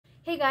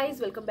Hey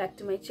guys, welcome back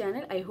to my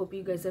channel. I hope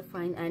you guys are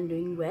fine and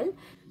doing well.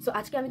 So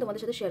আজকে আমি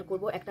তোমাদের সাথে share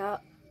করব একটা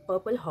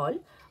পার্পল হল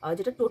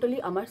যেটা টোটালি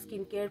আমার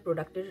স্কিন কেয়ার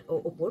প্রোডাক্টের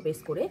উপর বেস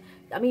করে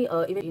আমি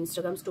ইভেন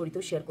ইনস্টাগ্রাম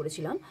স্টোরিতেও শেয়ার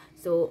করেছিলাম।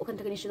 সো ওখান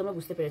থেকে নিশ্চয়ই তোমরা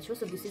বুঝতে পেরেছো।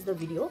 So this is the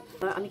video.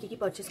 আমি কি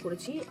পারচেস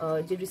করেছি,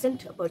 যে রিসেন্ট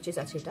পারচেস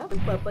আছে এটা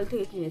পার্পল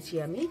থেকে কিনেছি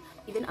আমি।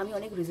 ইভেন আমি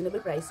অনেক রিজনেবল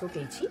প্রাইসেও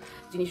পেয়েছি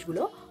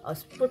জিনিসগুলো।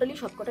 টোটালি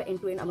সবকটা এন্ড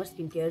টু এন্ড আমার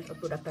স্কিন কেয়ার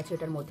প্রোডাক্ট আছে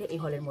এটার মধ্যে, এই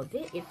হলের মধ্যে।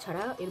 এর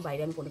ছাড়া এর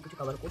বাইরে আমি কোনো কিছু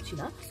কভার করছি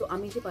না। সো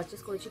আমি যে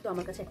পারচেস করেছি, তো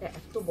আমার কাছে একটা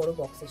এত বড়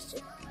বক্স এসছে।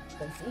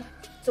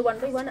 সো ওয়ান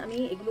বাই ওয়ান আমি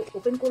এগুলো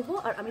ওপেন করবো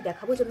আর আমি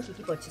দেখাবো যে আমি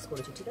কী পারচেস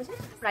করেছি, ঠিক আছে?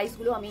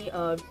 প্রাইসগুলো আমি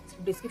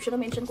ডিসক্রিপশনে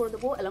মেনশন করে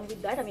দেবো, অ্যালং উইথ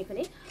দ্যাট আমি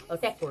এখানে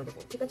ট্যাগ করে দেবো,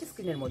 ঠিক আছে,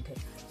 স্ক্রিনের মধ্যে।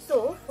 সো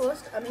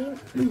ফার্স্ট আমি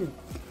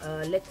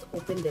let's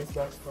open this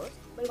box first.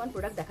 By one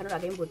product দেখানোর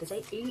আগে আমি বলতে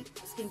চাই, এই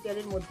স্কিন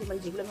কেয়ারের মধ্যে মানে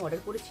যেগুলো আমি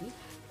অর্ডার করেছি,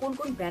 কোন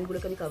কোন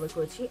ব্র্যান্ডগুলোকে আমি কভার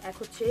করেছি। এক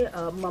হচ্ছে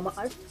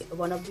Mamaearth,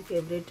 one of the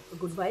favourite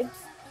good vibes,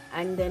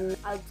 and then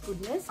Alps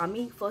goodness.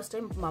 আমি ফার্স্ট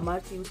টাইম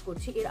মামাআর্থ ইউজ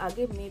করছি। এর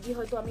আগে মেবি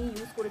হয়তো আমি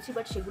ইউজ করেছি,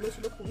 বাট সেগুলো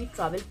ছিল খুবই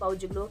ট্রাভেল পাউচ,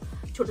 যেগুলো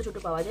ছোটো ছোটো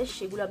পাওয়া যায়,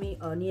 সেগুলো আমি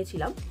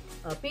নিয়েছিলাম,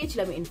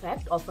 পেয়েছিলাম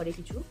ইনফ্যাক্ট অফারে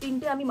কিছু।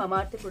 তিনটে আমি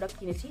মামাআর্থের প্রোডাক্ট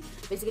কিনেছি,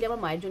 বেসিক্যালি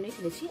আমার মায়ের জন্যই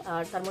কিনেছি,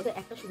 আর তার মধ্যে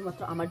একটা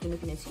শুধুমাত্র আমার জন্য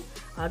কিনেছি।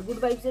 আর গুড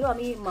ভাইবসেরও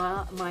আমি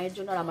মায়ের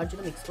জন্য আর আমার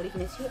জন্য মিক্স করে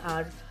কিনেছি।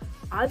 আর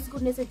আলপস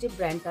গুডনেসের যে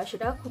ব্র্যান্ডটা,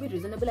 সেটা খুবই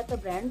রিজনেবল একটা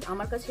ব্র্যান্ড।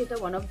 আমার কাছে এটা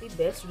one of the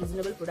best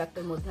reasonable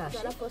প্রোডাক্টের মধ্যে আসে।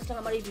 যারা ফার্স্ট টাইম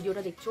আমার এই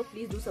ভিডিওটা দেখছো,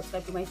 please do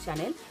subscribe to my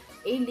channel.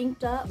 এই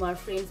লিঙ্কটা আমার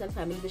ফ্রেন্ডস অ্যান্ড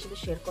ফ্যামিলিদের সাথে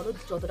শেয়ার করো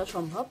যতটা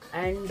সম্ভব।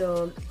 And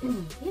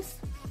yes,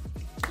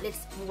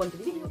 let's move on to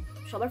the video.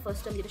 সবার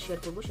ফার্স্ট টাইম যেটা শেয়ার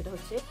করবো সেটা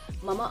হচ্ছে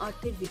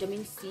মামাআর্থের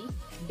vitamin C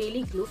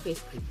daily glow face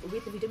cream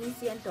with vitamin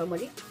C and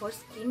turmeric for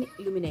skin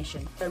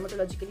illumination,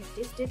 dermatologically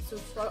tested,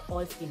 suits for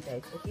all skin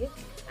types. Okay,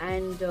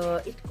 and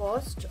it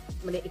cost,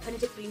 মানে এখানে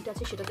যে print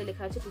আছে সেটাতে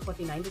লেখা আছে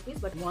 249 রুপিস,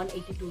 বাট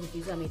 182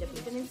 রুপিস আমি এটা।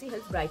 Vitamin C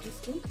helps Brighton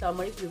skin,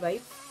 turmeric revive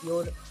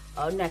your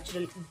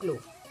natural glow.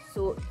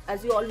 So as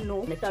you all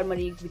know,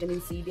 turmeric,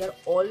 vitamin C, they are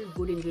all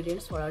good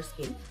ingredients for our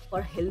skin,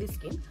 for healthy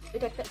skin.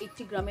 এটা একটা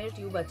 80 গ্রামের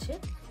tube আছে।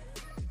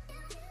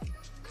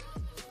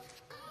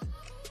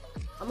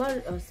 আমার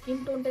skin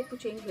টোনটা একটু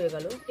change হয়ে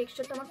গেল,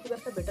 টেক্সচারটা আমার খুব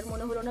একটা বেটার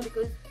মনে হলো না,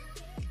 বিকজ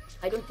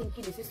আই ডোন্ট থিঙ্ক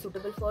কি this is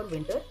suitable for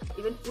winter.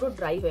 Even পুরো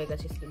ড্রাই হয়ে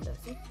গেছে স্কিনটা।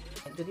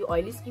 যদি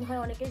অয়েলি স্কিন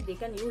হয় অনেকে, they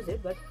can use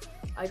it, but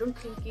I don't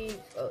think কি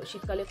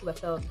শীতকালে খুব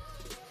একটা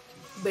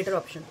better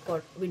option for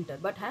winter.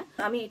 But হ্যাঁ,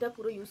 আমি এটা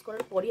পুরো ইউজ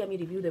করার পরই আমি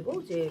রিভিউ দেবো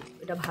যে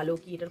এটা ভালো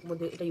কি, এটার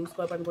মধ্যে এটা ইউজ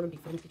করার পর আমি কোনো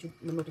ডিফারেন্ট কিছু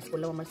নোটিস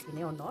করলাম আমার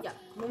স্কিনে or not.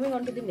 Moving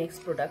on to the next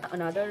product,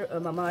 another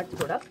Mamaearth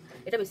product.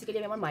 এটা বেসিক্যালি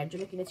আমি আমার মায়ের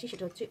জন্য কিনেছি,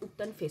 সেটা হচ্ছে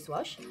উপটান face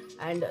wash,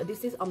 and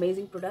this is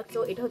amazing product. তো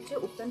এটা হচ্ছে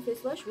উপটান face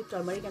wash with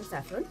turmeric and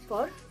saffron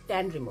for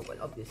tan removal.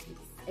 Obviously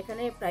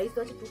এখানে প্রাইস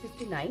দেওয়া আছে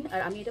 259,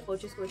 আর আমি এটা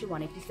পারচেস করেছি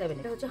 187।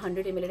 এটা হচ্ছে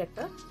 100 ml এর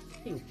একটা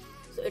টিউব।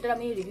 সো এটার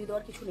আমি রিভিউ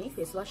দেওয়ার কিছু নেই।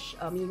 ফেস ওয়াশ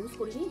আমি ইউজ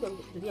করিনি,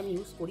 যদি আমি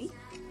ইউজ করি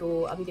তো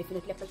আমি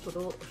ডেফিনেটলি একটা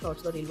ছোটো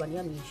শর্টস বা রিল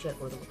বানিয়ে আমি শেয়ার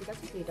করে দেবো, ঠিক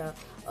আছে? তো এটা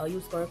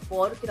ইউজ করার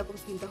পর কীরকম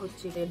স্কিনটা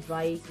হচ্ছে, এটা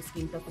ড্রাই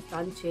স্কিনটা খুব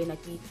টানছে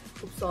নাকি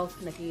খুব সফট,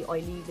 নাকি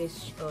অয়েলি বেশ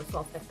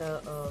সফট একটা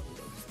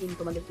স্কিন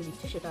তোমাদেরকে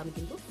দিচ্ছে, সেটা আমি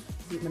কিন্তু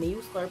মানে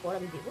ইউজ করার পর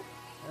আমি দেবো,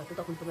 তো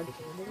তখন তোমরা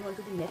দেখে নেবো। Moving on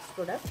to the next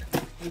product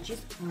which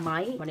is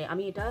my, মানে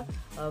আমি এটা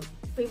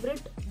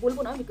ফেভারিট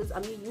বলবো না বিকজ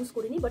আমি ইউজ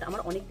করিনি, বাট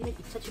আমার অনেক দিনের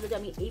ইচ্ছা ছিল যে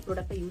আমি এই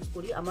প্রোডাক্টটা ইউজ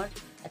করি। আমার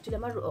অ্যাকচুয়ালি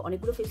আমার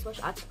অনেকগুলো ফেস ওয়াশ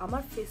আছে।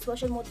 আমার ফেস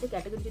ওয়াশের মধ্যে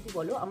ক্যাটাগরি যদি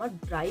বলো, আমার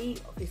ড্রাই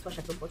ফেস ওয়াশ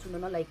একদম পছন্দ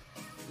না। লাইক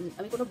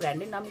আমি কোনো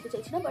ব্র্যান্ডের নাম নিতে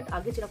চাইছি না, বাট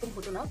আগে যেরকম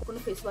হতো না, কোনো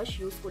ফেস ওয়াশ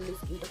ইউজ করলে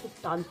স্কিনটা খুব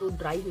টানতো,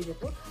 ড্রাই হয়ে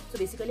যেত। সো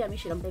বেসিক্যালি আমি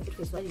সেরকম টাইপের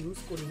ফেস ওয়াশ ইউজ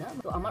করি না।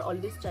 তো আমার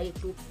অলওয়েজ চাই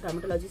একটু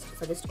ডার্মাটোলজিস্ট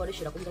সাজেস্ট করে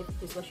সেরকম টাইপের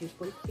ফেস ওয়াশ ইউজ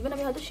করি। ইভেন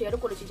আমি হয়তো শেয়ারও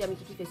করেছি যে আমি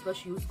কী ফেস ওয়াশ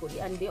ইউজ করি,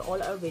 and they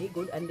all are very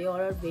good and they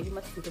all are very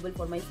much suitable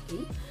for my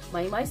skin,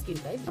 my skin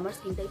type. আমার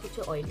স্কিন টাইপ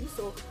হচ্ছে অয়েলি,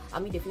 সো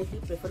আমি ডেফিনেটলি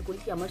প্রেফার করি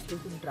কি আমার স্কিন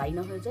খুব ড্রাই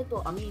না হয়ে যায়। তো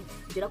আমি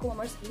যেরকম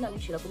আমার স্কিন আমি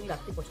সেরকমই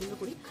রাখতে পছন্দ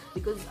করি,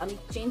 বিকজ আমি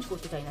চেঞ্জ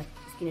করতে চাই না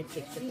স্কিনের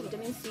texture.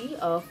 Vitamin C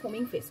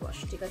ফোমিং face wash,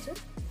 ঠিক আছে?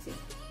 সি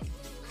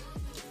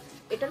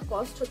এটার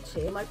কস্ট হচ্ছে,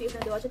 এমআরপি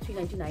এখানে দেওয়া আছে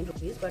 399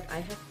 rupees, but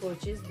I have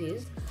purchase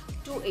this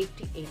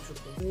 288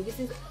 rupees. This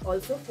is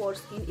also for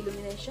skin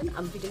illumination,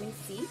 vitamin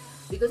C,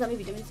 because আমি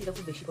ভিটামিন সিটা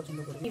খুব বেশি পছন্দ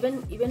করি।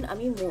 ইভেন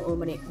আমি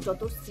মানে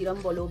যত সিরাম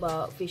বলো বা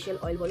ফেশিয়াল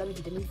অয়েল বলো, আমি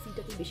ভিটামিন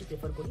সিটাকে বেশি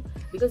প্রেফার করি,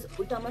 বিকজ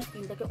ওইটা আমার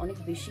স্কিনটাকে অনেক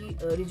বেশি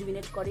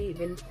রিজুভিনেট করে।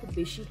 ইভেন খুব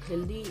বেশি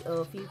হেলদি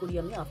ফিল করি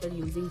আমি after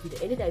using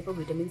any type of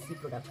vitamin C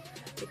product,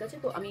 ঠিক আছে?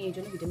 তো আমি এই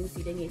জন্য ভিটামিন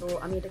সিটা নিয়ে, তো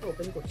আমি এটাকে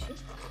ওপেন করছি।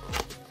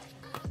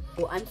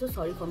 তো I am so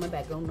sorry for my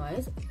background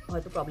noise,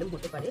 হয়তো প্রবলেম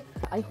হতে পারে।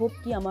 আই হোপ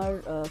কি আমার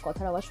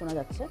কথার আওয়াজ শোনা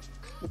যাচ্ছে,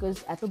 বিকজ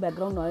এত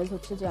ব্যাকগ্রাউন্ড নয়েজ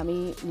হচ্ছে যে আমি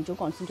নিজেও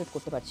কনসেন্ট্রেট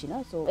করতে পারছি না।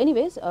 So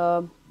anyways,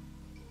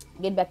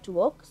 get back to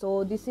work. So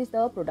this is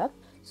the product.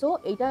 So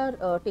এইটার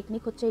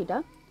টেকনিক হচ্ছে এটা,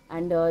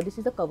 and this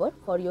is the cover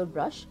for your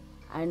brush,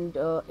 and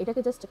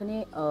এটাকে জাস্ট এখানে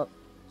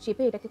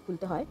চেপে এটাকে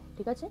খুলতে হয়,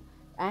 ঠিক আছে?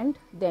 And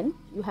then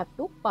you have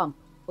to pump.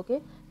 ওকে,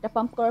 এটা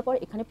পাম্প করার পর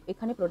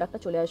এখানে প্রোডাক্টটা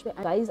চলে আসবে।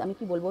 গাইজ আমি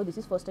কি বলবো, this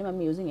is first time I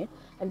am using it,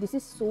 and this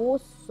is so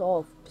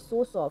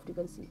soft, you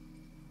can see,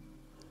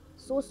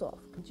 so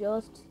soft,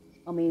 just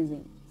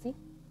amazing. C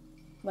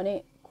মানে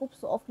খুব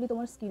সফটলি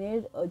তোমার স্কিনের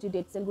যে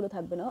ডেড সেলগুলো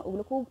থাকবে না,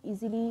 ওগুলো খুব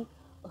ইজিলি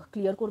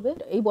ক্লিয়ার করবে।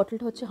 এই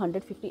বটলটা হচ্ছে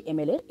 150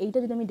 ml এর। এইটা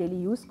যদি আমি ডেলি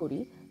ইউজ করি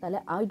তাহলে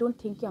আই ডোন্ট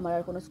থিঙ্ক কি আমার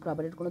আর কোনো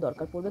স্ক্রাবারের কোনো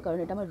দরকার পড়বে, কারণ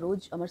এটা আমার রোজ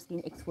আমার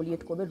স্কিন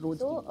এক্সফোলিয়েট করবে রোজ।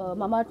 তো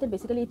মামাআর্থের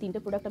বেসিক্যালি এই 3টে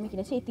প্রোডাক্ট আমি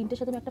কিনেছি। এই 3টের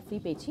সাথে আমি একটা ফ্রি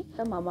পেয়েছি।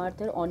 এটা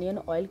মামাআর্থের অনিয়ন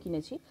অয়েল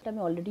কিনেছি, এটা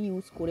আমি অলরেডি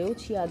ইউজ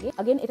করেওছি আগে।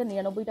 আগেন এটা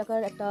 99 টাকার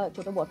একটা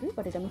ছোট বটল,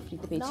 বাট এটা আমি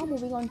ফ্রিতে পেয়েছি। নাও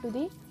moving on to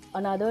the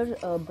another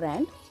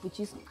brand which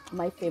is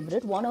my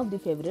favorite, one of the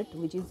favorite,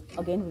 which is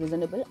again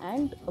reasonable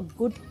and a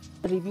good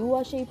review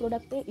আসে এই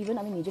প্রোডাক্টে। ইভেন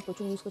আমি নিজে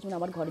প্রচুর ইউজ করছি, মানে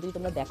আমার ঘরে যদি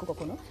তোমরা দেখো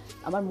কখনো,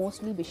 আমার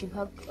মোস্টলি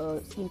বেশিরভাগ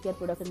স্কিন কেয়ার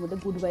প্রোডাক্টের মধ্যে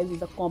good vibes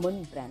is a common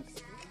brand.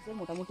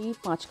 মোটামুটি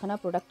 5খানা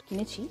প্রোডাক্ট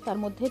কিনেছি, তার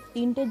মধ্যে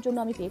 3টের জন্য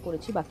আমি পে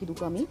করেছি, বাকি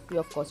 2টো আমি ফ্রি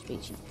অফ কস্ট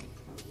পেয়েছি।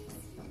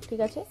 ঠিক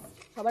আছে,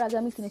 সবার আগে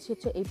আমি কিনেছি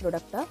হচ্ছে এই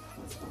প্রোডাক্টটা,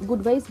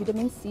 good vibes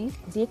vitamin C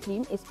day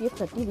cream SPF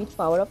 30 with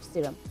power of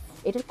serum.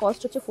 এটার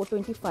কস্ট হচ্ছে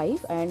 425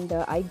 and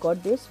I got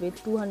this with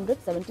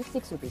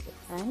 276 rupees.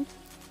 And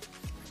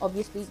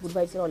obviously good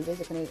ভাইবসের always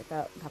এখানে একটা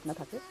ঢাকনা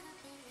থাকে।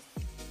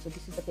 So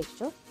this is the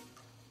texture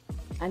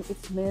and it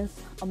smells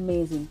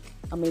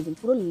amazing.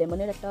 পুরো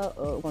লেমনের একটা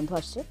গন্ধ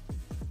আসছে।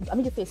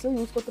 আমি যে ফেসেও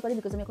ইউজ করতে পারি,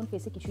 বিকজ আমি এখন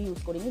ফেসে কিছু ইউজ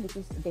করিনি। This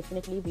is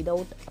definitely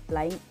without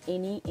applying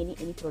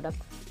any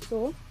product. So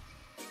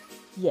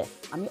yes,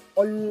 আমি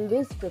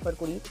অলওয়েজ প্রেফার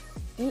করি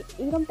কি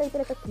এইরকম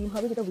টাইপের একটা ক্রিম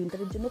হবে যেটা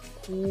উইন্টারের জন্য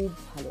খুব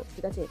ভালো।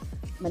 ঠিক আছে,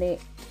 মানে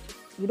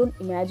ইউ ডোন্ট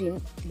ইম্যাজিন,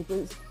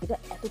 বিকজ এটা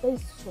এতটাই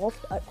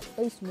সফট আর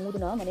এতটাই স্মুথ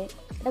না, মানে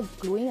একটা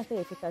গ্লোয়িং একটা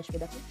এফেক্ট আসবে।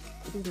 দেখো,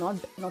 it is not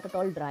at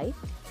all dry,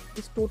 it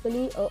is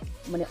totally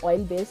মানে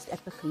অয়েল বেসড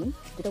একটা ক্রিম,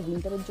 যেটা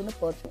উইন্টারের জন্য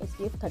পারফেক্ট।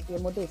 SPF 30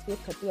 এর মধ্যে SPF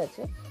 30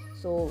 আছে।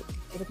 সো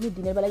এটা তুমি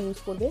দিনের বেলা ইউজ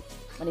করবে,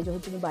 মানে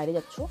যখন তুমি বাইরে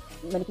যাচ্ছ,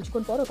 মানে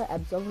কিছুক্ষণ পর ওটা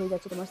অ্যাবজর্ব হয়ে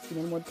যাচ্ছে তোমার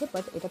স্কিনের মধ্যে,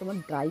 বাট এটা তোমার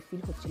ড্রাই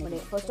ফিল হচ্ছে। মানে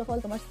ফার্স্ট অফ অল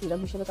তোমার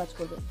সিরাম হিসেবে কাজ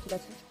করবে, ঠিক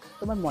আছে,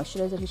 তোমার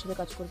ময়শ্চারাইজার হিসেবে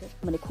কাজ করবে,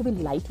 মানে খুবই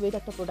লাইট ওয়েট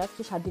একটা প্রোডাক্ট,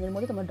 যে 7 দিনের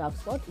মধ্যে তোমার ডার্ক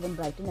স্পট এবং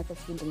ব্রাইটেন একটা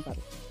স্কিন তুমি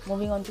পাবে।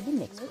 Moving on to the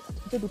next,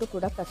 যে দুটো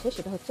প্রোডাক্ট আছে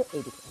সেটা হচ্ছে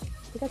এই দুটো।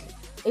 ঠিক আছে,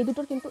 এই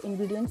দুটোর কিন্তু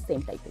ইনগ্রিডিয়েন্ট সেম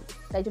টাইপের,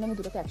 তাই জন্য আমি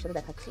দুটোকে একসাথে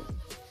দেখাচ্ছি।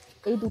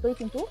 এই দুটোই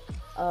কিন্তু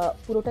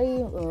পুরোটাই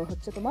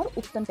হচ্ছে তোমার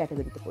উপতান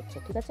ক্যাটাগরিতে পড়ছে।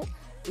 ঠিক আছে,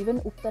 ইভেন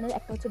উপতানের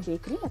একটা হচ্ছে ডে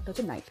ক্রিম, একটা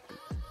হচ্ছে নাইট ক্রিম।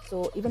 সো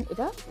ইভেন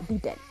এটা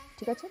D10,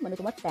 ঠিক আছে, মানে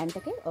তোমার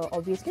ট্যানটাকে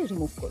অবভিয়াসলি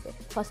রিমুভ করবে।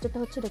 ফার্স্টটা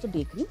হচ্ছে এটা হচ্ছে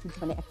ডে ক্রিম,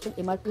 মানে অ্যাকচুয়াল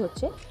MRP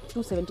হচ্ছে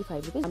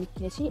 275 রুপিস, আমি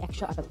কিনেছি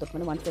 178,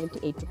 মানে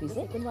 178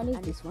 রুপিসে। Second one is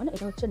this one,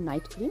 এটা হচ্ছে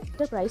নাইট ক্রিম,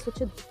 এটার প্রাইস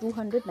হচ্ছে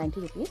 290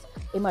 rupees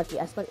MRP,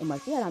 as per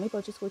MRP, আর আমি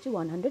পারচেস করেছি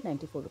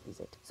 194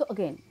 রুপিসে। সো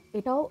অগেন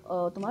এটাও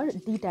তোমার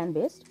D10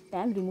 বেস্ট,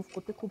 ট্যান রিমুভ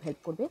করতে খুব হেল্প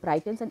করবে,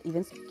 ব্রাইটেন্স and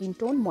even skin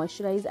tone,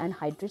 moisturise and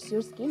hydrates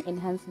your skin,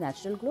 enhance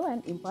natural glow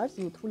and ইম্পার্টস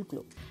youthful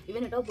glow.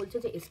 Even এটাও বলছে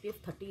যে SPF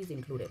 30 is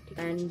included.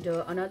 And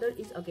another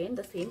is again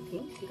the same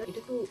thing. ঠিক আছে,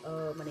 এটা একটু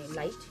মানে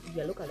লাইট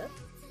ইয়েলো কালার,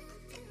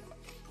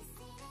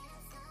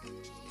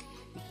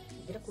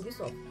 এটা খুবই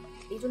সফট।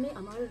 এই জন্যই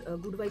আমার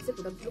গুড ভাইবসের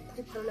প্রোডাক্টগুলো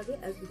খুব ভালো লাগে,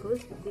 as because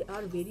they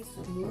are very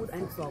smooth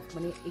and soft.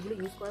 মানে এগুলো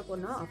ইউজ করার পর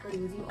না, after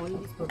using all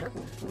this product,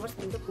 তোমার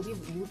স্কিনটা খুবই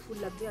ইউথফুল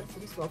লাগবে আর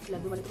খুবই সফট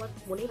লাগবে। মানে তোমার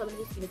মনেই হবে না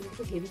যে স্কিনে তুমি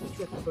কিছু হেভি কিছু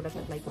একটা প্রোডাক্ট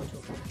অ্যাপ্লাই করছো।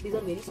 This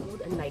are very smooth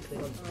and light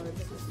weight.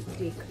 This is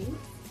day cream.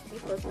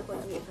 First of all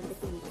আমি এখান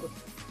থেকে ইউজ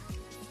করছি।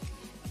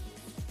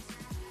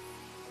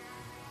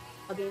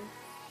 Again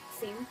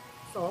same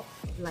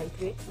soft light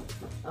weight,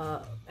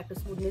 একটা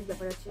স্মুথনেস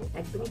ব্যাপার আছে,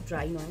 একদমই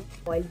ড্রাই নয়,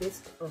 অয়েল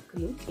বেসড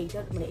ক্রিম।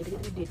 এইটার মানে এটাকে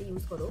তুমি ডেটে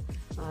ইউজ করো,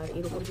 আর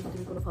এর উপরে যদি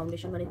তুমি কোনো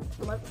ফাউন্ডেশন, মানে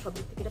তোমার সব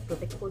দিক থেকে এটা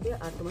প্রোটেক্ট করবে,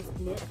 আর তোমার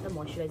স্কিনে একটা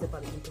ময়শ্চারাইজার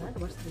পাবে কিন্তু, হ্যাঁ,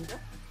 তোমার স্কিনটা।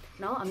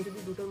 নাও আমি যদি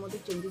দুটোর মধ্যে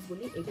চেঞ্জেস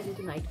বলি, এটা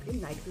যেহেতু নাইট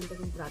ক্রিমটা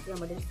কিন্তু রাতে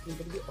আমাদের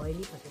স্কিনটা যদি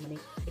অয়েলি থাকে, মানে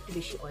একটু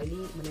বেশি অয়েলি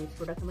মানে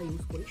প্রোডাক্ট আমরা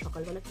ইউজ করি,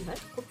 সকালবেলা কী হয়,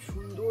 খুব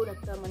সুন্দর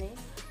একটা মানে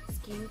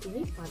স্কিন তুমি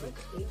পাবে।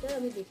 এইটা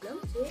আমি দেখলাম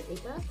যে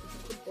এটা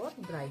কিছুক্ষণ পর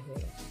ড্রাই হয়ে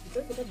গেছে,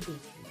 বিকজ এটা ডে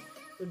ক্রিম।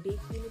 তো ডে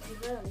ক্রিমে কী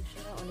হয়, অনেক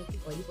সময় অনেকে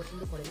অয়েলি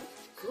পছন্দ করে না।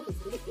 তো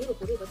বেসিক্যালি এর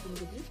ওপরে এবার তুমি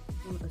যদি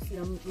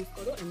সিরাম ইউজ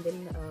করো, অ্যান্ড দেন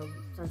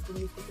সানস্ক্রিন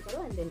ইউজ করতে পারো,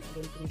 অ্যান্ড দেন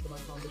তুমি তোমার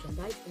ফাউন্ডেশন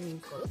ডাইট তুমি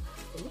ইউজ করো,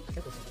 তুমি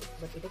এটা করতে পারো।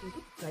 বাট এটা কিন্তু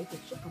dry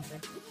texture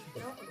comparatively.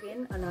 Again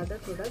another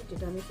product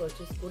যেটা আমি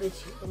পারচেস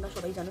করেছি, তোমরা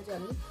সবাই জানো যে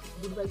আমি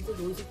গুড ভাইবসের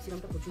রোজিক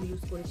সিরামটা প্রচুর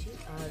ইউজ করেছি,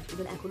 আর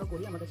ইভেন এখনও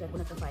করি। আমার কাছে এখন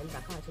একটা ফাইল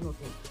রাখা আছে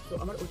নতুন, তো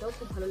আমার ওটাও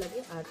খুব ভালো লাগে।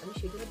 আর আমি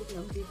সেই জন্য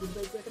দেখলাম যে গুড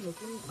ভাইবসের একটা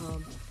নতুন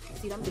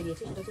সিরাম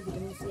বেরিয়েছে, সেটা হচ্ছে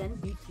vitamin C and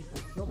B3,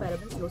 no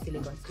parabens, no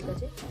silicon. ঠিক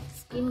আছে,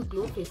 স্কিন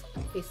গ্লো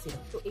ফেস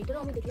সিরাম। তো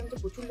এইটারও আমি দেখলাম যে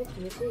প্রচুর লোক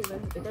কিনেছে এবং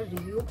এটার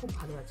রিভিউও খুব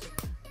ভালো আছে।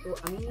 তো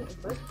আমি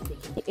একবার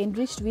দেখি।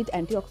 Enriched with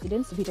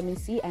antioxidants, vitamin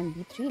C and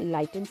B3,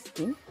 lightens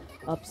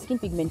skin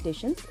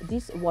pigmentations.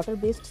 This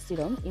water-based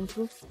serum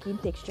improves skin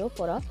texture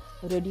for a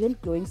radiant,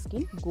 glowing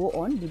skin. Go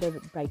on, be the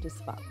brightest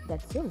spark.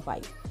 That's your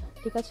vibe.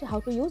 ঠিক আছে, how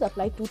to use?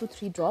 Apply 2 to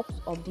 3 drops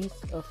of this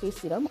face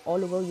serum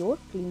all over your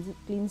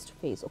cleansed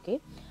face, okay?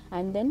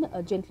 And then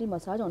gently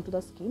massage onto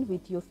the skin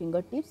with your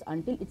fingertips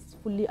until it's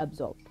fully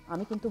absorbed.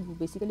 আমি কিন্তু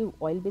basically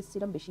oil base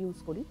serum বেশি use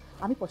করি,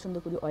 আমি পছন্দ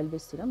করি oil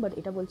base serum, but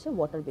এটা বলছে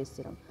water base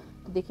serum.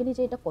 তো দেখে নিই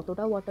যে এটা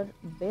কতটা water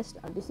based,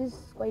 R this is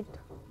quite,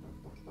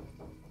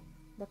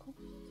 দেখো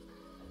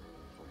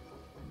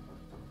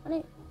মানে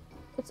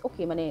ইটস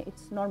ওকে, মানে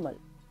ইটস নর্মাল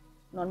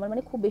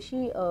মানে খুব বেশি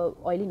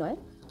অয়েলি নয়,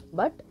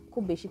 বাট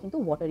খুব বেশি কিন্তু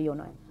ওয়াটারিও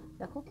নয়।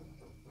 দেখো,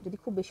 যদি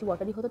খুব বেশি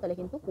ওয়াটারি হতো তাহলে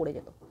কিন্তু পড়ে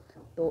যেত।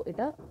 তো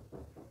এটা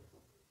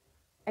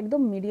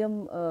একদম মিডিয়াম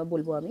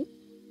বলবো আমি।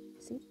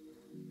 C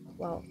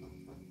wow,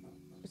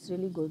 it's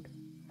really good.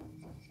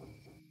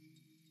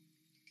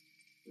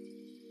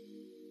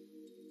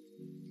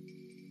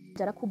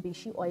 যারা খুব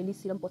বেশি অয়েলি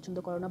সিরাম পছন্দ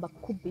করো না বা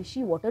খুব বেশি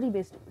ওয়াটারি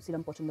বেসড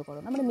সিরাম পছন্দ করো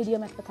না, মানে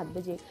মিডিয়াম একটা থাকবে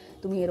যে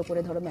তুমি এর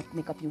উপরে ধরো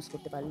মেকআপ ইউজ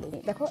করতে পারলে।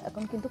 দেখো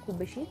এখন কিন্তু খুব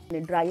বেশি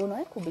ড্রাইও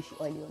নয়, খুব বেশি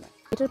অয়েলিও নয়।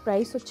 এটার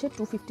প্রাইস হচ্ছে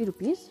 250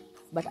 রুপিস,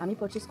 বাট আমি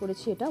পারচেস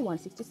করেছি এটা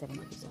 167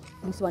 rupees.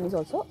 This one is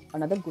also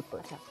another good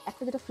product.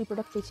 একটা যেটা ফ্রি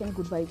প্রোডাক্ট পেয়েছি আমি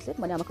গুড ভাইবসের,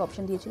 মানে আমাকে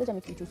অপশন দিয়েছিল যে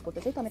আমি কি চুজ করতে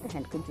চাই, তো আমি একটা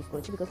হ্যান্ড ক্রিম চুজ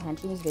করেছি, because hand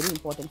cream is very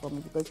important for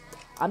me, because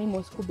আমি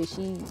খুব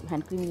বেশি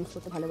হ্যান্ড ক্রিম ইউজ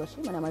করতে ভালোবাসি,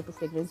 মানে আমার একটু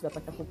ফ্রেগ্রেন্স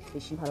ব্যাপারটা খুব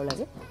বেশি ভালো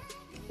লাগে।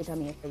 এটা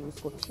আমি একটা ইউজ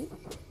করছি,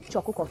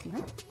 চকো কফি।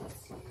 হ্যাঁ,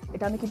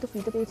 এটা আমি কিন্তু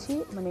ফ্রিতে পেয়েছি,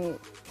 মানে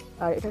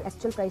আর এটার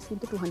অ্যাকচুয়াল প্রাইস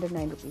কিন্তু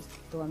 209 রুপিস।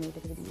 তো আমি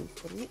এটাকে যদি ইউজ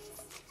করি,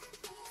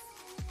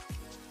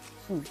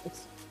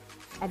 ইটস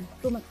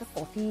একদম একটা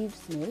কফির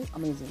স্মেল,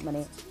 অ্যামেজিং। মানে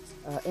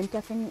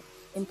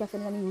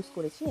এনক্যাফেন আমি ইউজ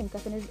করেছি।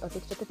 এনক্যাফেনের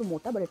টেক্সচারটা একটু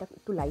মোটা, বাট এটা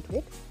একটু লাইট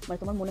ওয়েট, মানে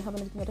তোমার মনে হবে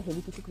না তুমি একটা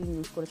হেভি কিছু ক্রিম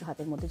ইউজ করেছো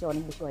হাতের মধ্যে, যে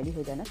অনেক বেশি অয়েলি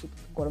হয়ে যায় না।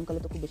 গরমকালে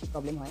তো খুব বেশি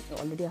প্রবলেম হয়,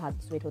 অলরেডি হাত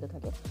সোয়েট হতে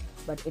থাকে,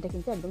 বাট এটা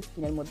কিন্তু একদম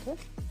স্কিনের মধ্যে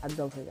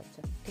অ্যাবজর্ব হয়ে যাচ্ছে।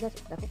 ঠিক আছে,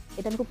 দেখো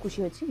এটা আমি খুব খুশি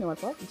হয়েছি নেওয়ার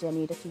পর যে আমি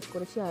এটা চুজ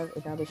করেছি, আর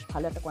এটা বেশ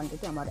ভালো একটা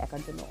কোয়ান্টিটি, আমার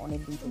একার জন্য অনেক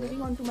দিন। Moving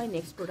on to my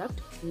next product,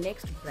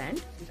 next brand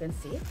you can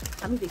say.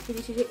 আমি দেখিয়ে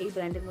দিয়েছি যে এই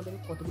ব্র্যান্ডের মধ্যে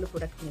আমি কতগুলো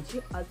প্রোডাক্ট কিনেছি।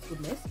 আলপস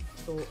গুডনেস,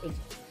 তো এই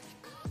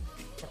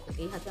দেখো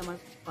এই হাতে আমার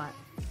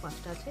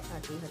 5টা আছে, আর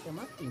এই হাতে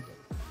আমার 3টে।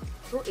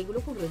 তো এগুলো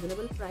খুব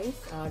রিজনেবল প্রাইস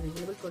আর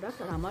রিজনেবল প্রোডাক্ট,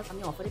 আর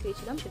আমি অফারে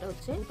পেয়েছিলাম, সেটা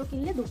হচ্ছে দুটো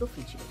কিনলে দুটো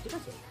ফ্রি ছিল। ঠিক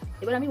আছে,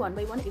 এবার আমি 1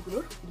 বাই 1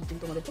 এগুলোর ডিটেল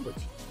তোমাদেরকে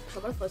বলছি।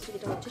 সবার ফার্স্টে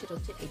যেটা হচ্ছে সেটা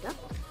হচ্ছে এটা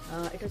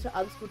হচ্ছে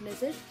আলপস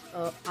গুডনেসের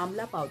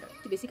আমলা পাউডার।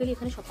 বেসিক্যালি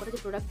এখানে সবকটা যে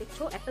প্রোডাক্ট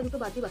দেখছো, একটা দুটো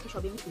বাদ দিয়ে বাকি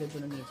সবই আমি চুলের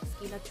জন্য নিয়েছি।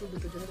 স্কিন আর চুল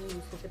দুটোর জন্য তুমি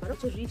ইউজ করতে পারো।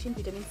 হচ্ছে rich in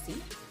vitamin C,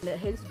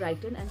 helps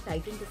brighten and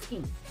Titan the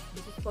skin.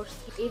 This is for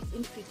AIDS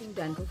in treating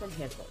dandruff and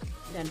hair fall.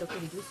 ড্যান্ড্রফকে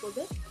reduce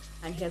করবে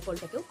অ্যান্ড হেয়ার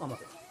ফলটাকেও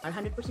কমাবে। আর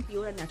 100%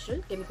 pure and natural,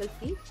 chemical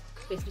free,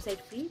 pesticide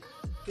free,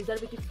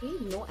 preservative free,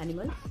 no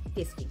animal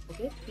testing.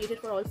 Okay, created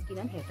for all skin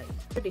and hair type.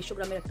 এটা 150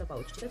 গ্রামের একটা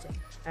pouch. ঠিক আছে,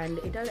 and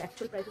এটার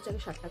actual price হচ্ছে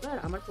 60 টাকা, আর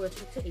আমার পড়েছে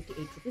হচ্ছে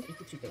 88 রুপিস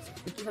 83 পয়সা।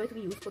 কীভাবে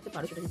তুমি ইউজ করতে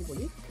পারো সেটা যদি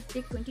বলি,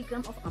 take 20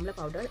 gram of Amla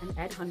powder and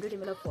add 100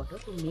 ml of water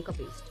to make a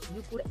paste.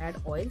 You could add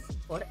oils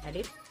for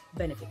added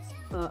benefits.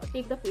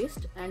 Take the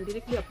paste and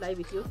directly apply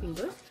with your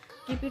fingers.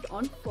 Keep it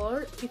on for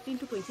 15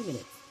 to 20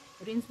 minutes.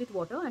 Rinse with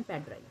water and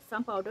pat dry.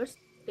 Some powders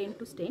tend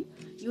to stain.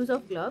 Use of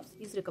gloves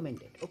is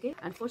recommended. Okay,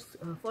 and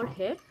for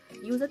hair,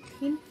 use a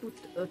thin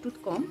tooth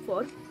comb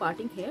for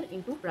parting hair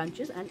into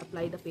branches and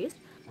apply the paste.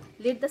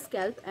 Let the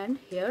scalp and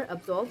hair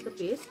absorb the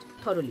paste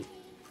thoroughly.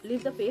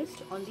 Leave the paste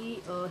on the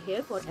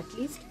hair for at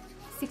least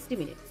 60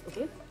 minutes.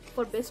 Okay,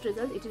 for best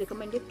result, it is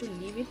recommended to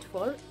leave it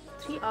for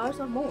 3 hours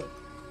or more.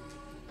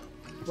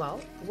 Wow.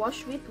 Wash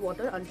with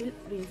water until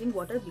rinsing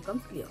water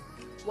becomes clear.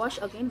 Wash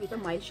again with a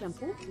mild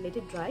shampoo, let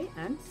it dry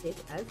and set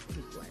as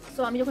required.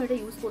 So আমি যখন এটা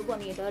use করবো,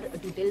 আমি এটার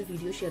detail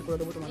video share করে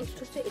দেবো তোমাদের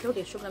সাথে। এটাও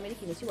 150 গ্রামেরই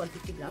কিনেছি,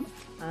 150 গ্রাম।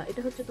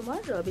 এটা হচ্ছে তোমার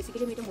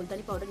বেসিক্যালি আমি এটা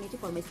মুলতানি পাউডার নিয়েছি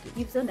for my skin.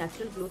 Gives a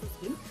natural glow to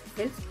skin,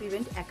 helps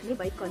prevent acne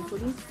by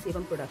controlling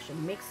sebum production,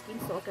 make skin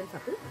soft and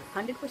supple,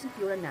 100%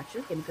 pure and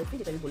natural, chemical free,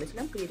 যেটা আমি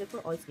বলেছিলাম, created for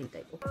all skin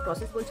type.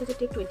 Process বলছে যে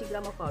take 20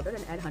 gram of powder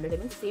and add 100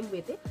 ml, same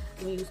ওয়েতে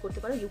তুমি use করতে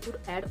পারো। You could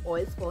add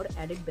oils for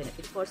added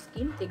benefit. For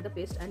skin, take the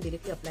paste and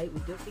directly apply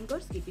with your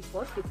fingers, keep it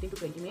for 15 to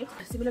 20 minutes,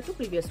 similar to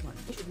previous one.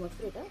 শুধুমাত্র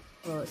এটা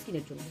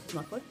স্কিনের জন্য,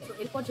 not for. তো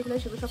এরপর যেগুলো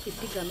সেগুলো সব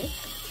 50 গ্রামের।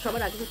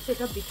 সবার আগে হচ্ছে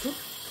এটা বিটরুট,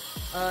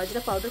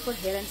 যেটা powder for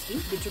hair and skin.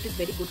 Beetroot is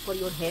very good for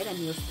your hair and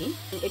your skin.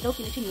 এটাও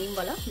কিনেছি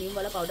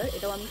নিমওয়ালা পাউডার,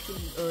 এটাও আমি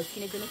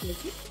স্কিনের জন্য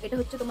কিনেছি। এটা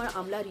হচ্ছে তোমার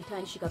আমলা, রিঠা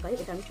অ্যান্ড শিকাকাই,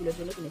 এটা আমি চুলের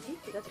জন্য কিনেছি।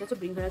 ঠিক আছে, এটা হচ্ছে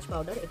ব্রিঙ্গারাজ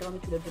পাউডার, এটাও আমি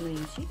চুলের জন্য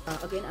নিয়েছি।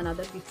 again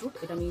another বিটরুট,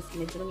 এটা আমি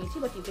স্কিনের জন্য নিয়েছি,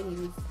 but you can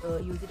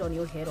use it on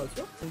your hair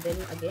also. And then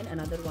again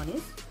another one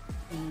is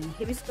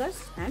hibiscus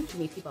and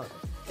methi powder,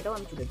 এটাও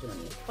আমি চুলের জন্য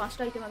নিয়েছি।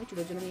 5টা আইটেম আমি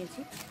চুলের জন্য নিয়েছি।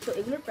 তো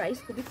এগুলোর প্রাইস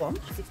খুবই কম,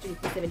 60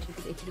 রুপিস, 70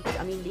 রুপিস, 80 রুপিস।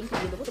 আমি লিঙ্ক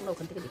দিয়ে দেবো, তোমরা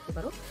ওখান থেকে দেখতে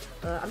পারো।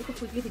 আমি খুব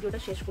কুইকলি ভিডিওটা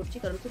শেষ করছি,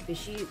 কারণ খুব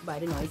বেশি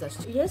বাইরে নয়েজ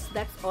আসছে। Yes,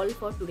 that's all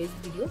for today's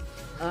video.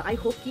 I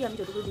hope কি আমি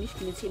যতগুলো জিনিস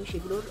কিনেছি আমি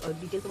সেগুলোর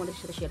ডিটেল তোমাদের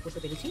সাথে শেয়ার করতে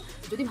পেরেছি।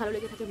 যদি ভালো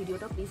লেগে থাকে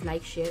ভিডিওটা, please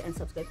like, share and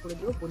subscribe করে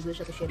দিও। বন্ধুদের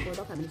সাথে শেয়ার করে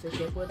দাও, ফ্যামিলির সাথে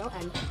শেয়ার করে দাও,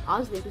 and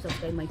ask them to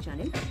subscribe my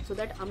channel, so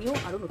that আমিও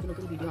আরও নতুন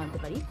নতুন ভিডিও আনতে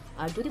পারি।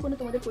 আর যদি কোনো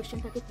তোমাদের কোয়েশ্চেন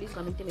থাকে, প্লিজ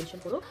কমেন্টে মেনশন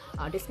করো।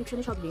 আর ডেসক্রিপশনে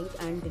সব লিঙ্ক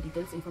অ্যান্ড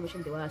ডিটেলস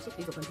ইনফরমেশন দেওয়া আছে,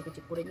 প্লিজ ওখান থেকে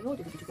চেক করে নিও।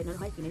 যদি কিছু কেনার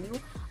হয় কিনে নিও,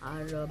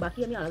 আর বাকি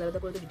আমি আলাদা আলাদা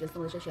করে ডিটেলস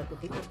তোমাদের সাথে শেয়ার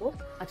করতেই থাকবো।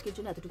 আজকের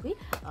জন্য এতটুকুই।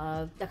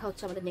 দেখা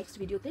হচ্ছে আমাদের নেক্সট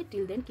ভিডিওতে।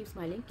 Till then, keep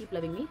smiling, keep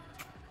loving me,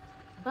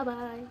 bye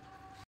bye.